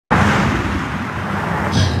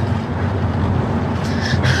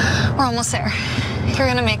We're almost there. You're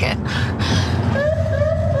gonna make it.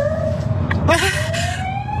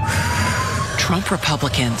 Trump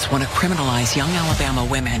Republicans want to criminalize young Alabama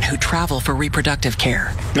women who travel for reproductive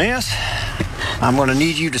care. Miss, I'm going to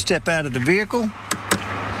need you to step out of the vehicle,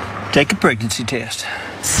 take a pregnancy test.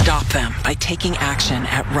 Stop them by taking action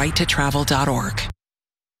at righttotravel.org.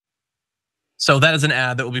 So that is an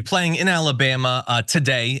ad that will be playing in Alabama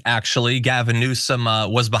today, actually. Gavin Newsom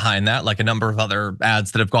was behind that, like a number of other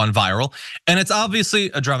ads that have gone viral. And it's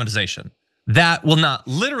obviously a dramatization. That will not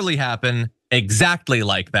literally happen exactly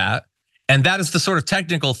like that. And that is the sort of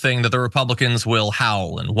technical thing that the Republicans will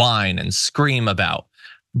howl and whine and scream about.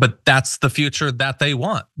 But that's the future that they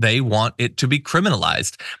want. They want it to be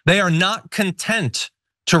criminalized. They are not content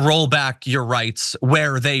to roll back your rights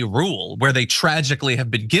where they rule, where they tragically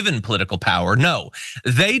have been given political power. No,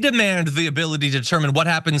 they demand the ability to determine what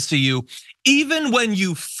happens to you even when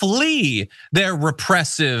you flee their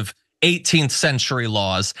repressive 18th century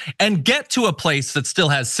laws and get to a place that still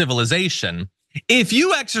has civilization. If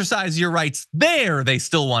you exercise your rights there, they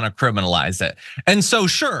still want to criminalize it. And so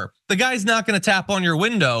sure, the guy's not going to tap on your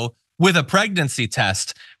window with a pregnancy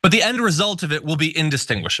test, but the end result of it will be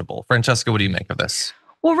indistinguishable. Francesca, what do you make of this?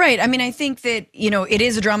 Well, right. I mean, I think that, it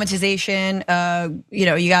is a dramatization.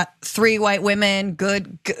 You got 3 white women,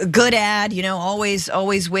 good ad,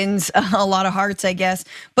 always wins a lot of hearts, I guess.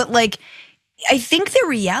 But like, I think the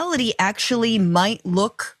reality actually might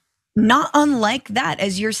look not unlike that,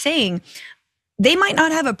 as you're saying. They might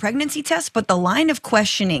not have a pregnancy test, but the line of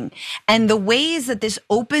questioning and the ways that this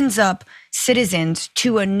opens up citizens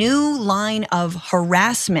to a new line of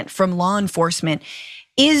harassment from law enforcement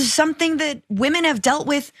is something that women have dealt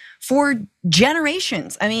with for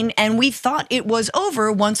generations. I mean, and we thought it was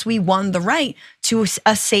over once we won the right to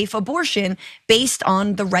a safe abortion based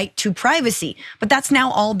on the right to privacy. But that's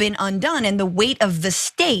now all been undone, and the weight of the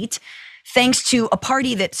state, thanks to a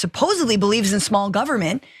party that supposedly believes in small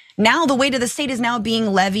government, now the weight of the state is now being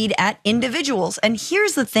levied at individuals. And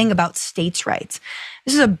here's the thing about states' rights.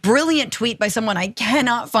 This is a brilliant tweet by someone I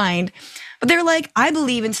cannot find. But they're like, I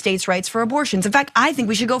believe in states' rights for abortions. In fact, I think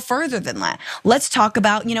we should go further than that. Let's talk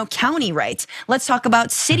about, county rights. Let's talk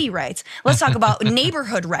about city rights. Let's talk about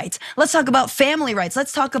neighborhood rights. Let's talk about family rights.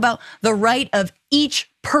 Let's talk about the right of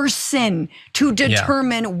each person to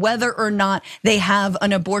determine whether or not they have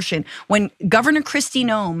an abortion. When Governor Kristi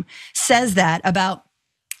Noem says that about,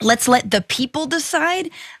 let's let the people decide,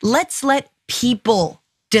 let's let people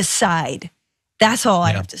decide. That's all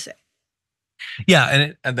I have to say.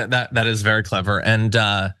 Yeah, and that is very clever. And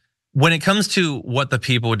when it comes to what the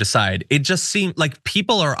people would decide, it just seemed like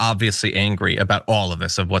people are obviously angry about all of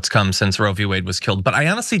this, of what's come since Roe v. Wade was killed. But I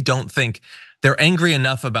honestly don't think they're angry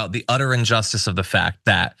enough about the utter injustice of the fact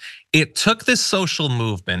that it took this social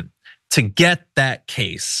movement to get that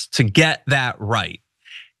case, to get that right.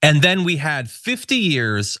 And then we had 50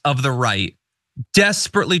 years of the right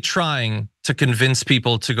desperately trying to convince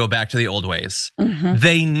people to go back to the old ways.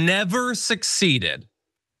 They never succeeded.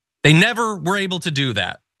 They never were able to do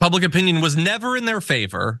that. Public opinion was never in their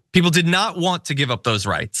favor. People did not want to give up those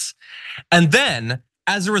rights. And then,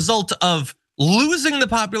 as a result of losing the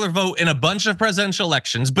popular vote in a bunch of presidential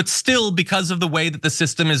elections, but still because of the way that the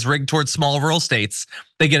system is rigged towards small rural states,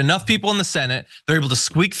 they get enough people in the Senate, they're able to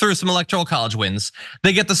squeak through some electoral college wins.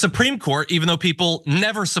 They get the Supreme Court, even though people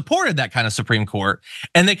never supported that kind of Supreme Court,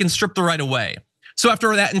 and they can strip the right away. So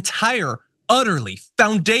after that entire, utterly,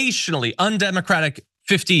 foundationally undemocratic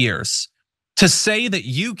 50 years, to say that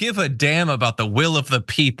you give a damn about the will of the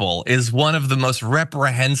people is one of the most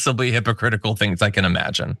reprehensibly hypocritical things I can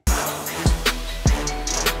imagine.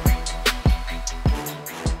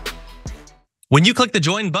 When you click the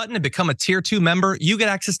join button and become a tier 2 member, you get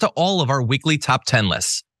access to all of our weekly top 10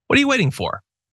 lists. What are you waiting for?